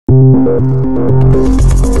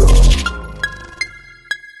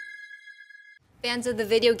Fans of the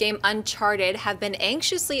video game Uncharted have been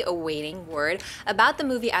anxiously awaiting word about the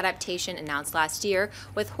movie adaptation announced last year,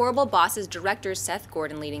 with Horrible Bosses director Seth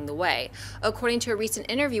Gordon leading the way. According to a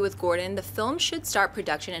recent interview with Gordon, the film should start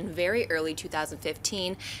production in very early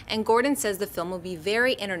 2015, and Gordon says the film will be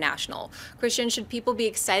very international. Christian, should people be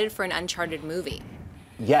excited for an Uncharted movie?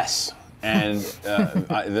 Yes. And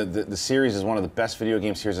the series is one of the best video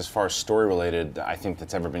game series as far as story related I think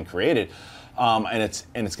that's ever been created. And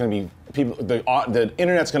it's going to be the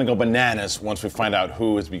internet's going to go bananas once we find out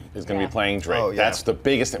who is going to be playing Drake. Oh, yeah. That's the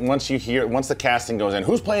biggest thing. Once the casting goes in,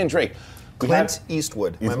 who's playing Drake? Clint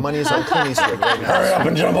Eastwood. My money is on Clint Eastwood right now. Hurry up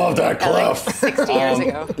and jump off that cliff. Like 60 years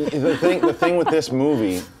ago. The thing with this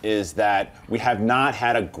movie is that we have not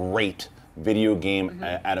had a great video game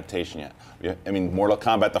adaptation yet. I mean, Mortal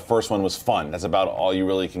Kombat, the first one was fun. That's about all you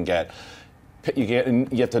really can get. You have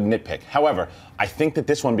to nitpick. However, I think that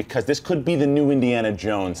this one, because this could be the new Indiana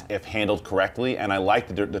Jones if handled correctly, and I like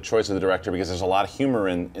the choice of the director because there's a lot of humor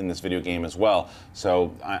in this video game as well.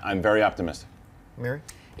 So I'm very optimistic. Mary?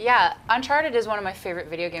 Yeah, Uncharted is one of my favorite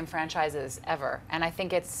video game franchises ever, and I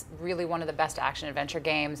think it's really one of the best action-adventure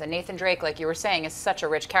games. And Nathan Drake, like you were saying, is such a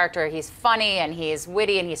rich character. He's funny, and he's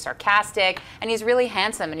witty, and he's sarcastic, and he's really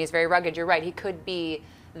handsome, and he's very rugged. You're right, he could be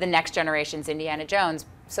the next generation's Indiana Jones.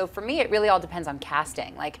 So for me, it really all depends on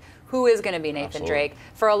casting. Like, who is going to be Nathan Drake?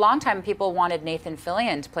 For a long time, people wanted Nathan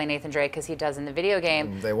Fillion to play Nathan Drake because he does in the video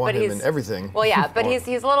game. They want him in everything. Well, yeah, but he's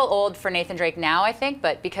a little old for Nathan Drake now, I think.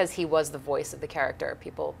 But because he was the voice of the character,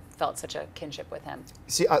 people felt such a kinship with him.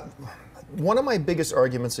 See, one of my biggest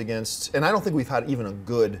arguments against, and I don't think we've had even a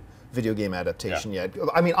good video game adaptation yet.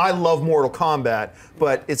 I mean, I love Mortal Kombat,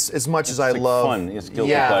 but it's as much as I love fun. It's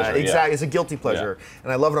guilty pleasure. Exactly. It's a guilty pleasure,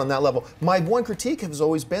 and I love it on that level. My one critique has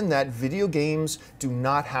always been that video games do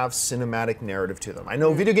not have cinematic narrative to them. I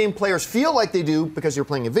know video game players feel like they do because you're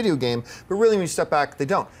playing a video game, but really when you step back, they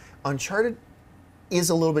don't. Uncharted is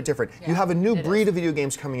a little bit different. You have a new breed of video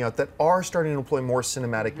games coming out that are starting to employ more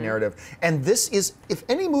cinematic narrative, and this is, if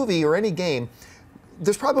any movie or any game,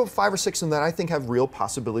 there's probably 5 or 6 of them that I think have real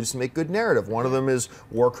possibilities to make good narrative. One of them is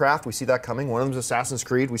Warcraft, we see that coming. One of them is Assassin's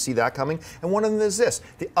Creed, we see that coming. And one of them is this.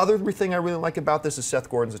 The other thing I really like about this is Seth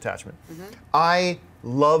Gordon's attachment. I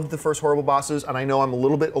loved the first Horrible Bosses, and I know I'm a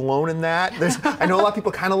little bit alone in that. I know a lot of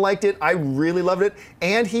people kind of liked it. I really loved it.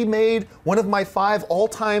 And he made one of my 5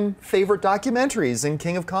 all-time favorite documentaries in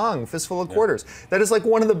King of Kong, Fistful of Quarters. That is like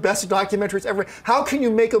one of the best documentaries ever. How can you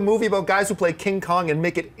make a movie about guys who play King Kong and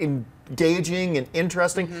make it engaging and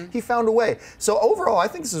interesting? He found a way. So overall, I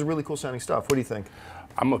think this is really cool sounding stuff. What do you think?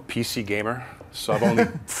 I'm a PC gamer, so I've only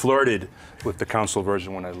flirted with the console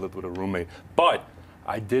version when I lived with a roommate. But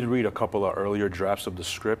I did read a couple of earlier drafts of the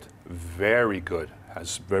script. Very good.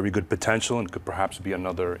 Has very good potential and could perhaps be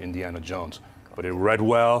another Indiana Jones. But it read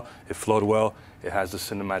well, it flowed well, it has the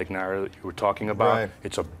cinematic narrative you were talking about. Right.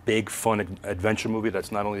 It's a big, fun adventure movie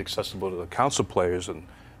that's not only accessible to the console players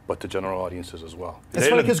but to general audiences as well. It's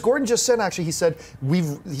funny because Gordon just said, actually, he said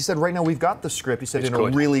right now we've got the script. He said in a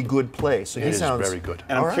really good place. So it is very good.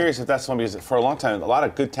 And I'm curious if that's one, because for a long time, a lot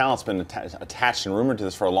of good talent's been attached and rumored to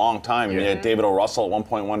this for a long time. I mean, you had David O. Russell at one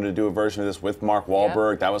point wanted to do a version of this with Mark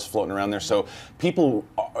Wahlberg. That was floating around there. So people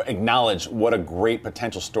acknowledge what a great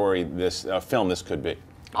potential story this film this could be.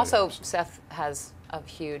 Also, Seth has a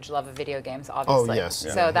huge love of video games, obviously. Oh, yes.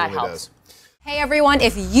 So that really helps. does. Hey everyone,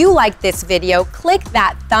 if you liked this video, click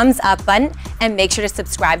that thumbs up button and make sure to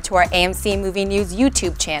subscribe to our AMC Movie News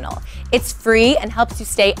YouTube channel. It's free and helps you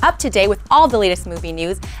stay up to date with all the latest movie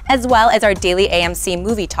news, as well as our daily AMC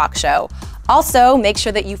movie talk show. Also, make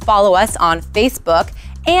sure that you follow us on Facebook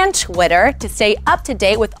and Twitter to stay up to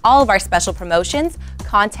date with all of our special promotions,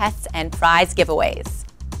 contests, and prize giveaways.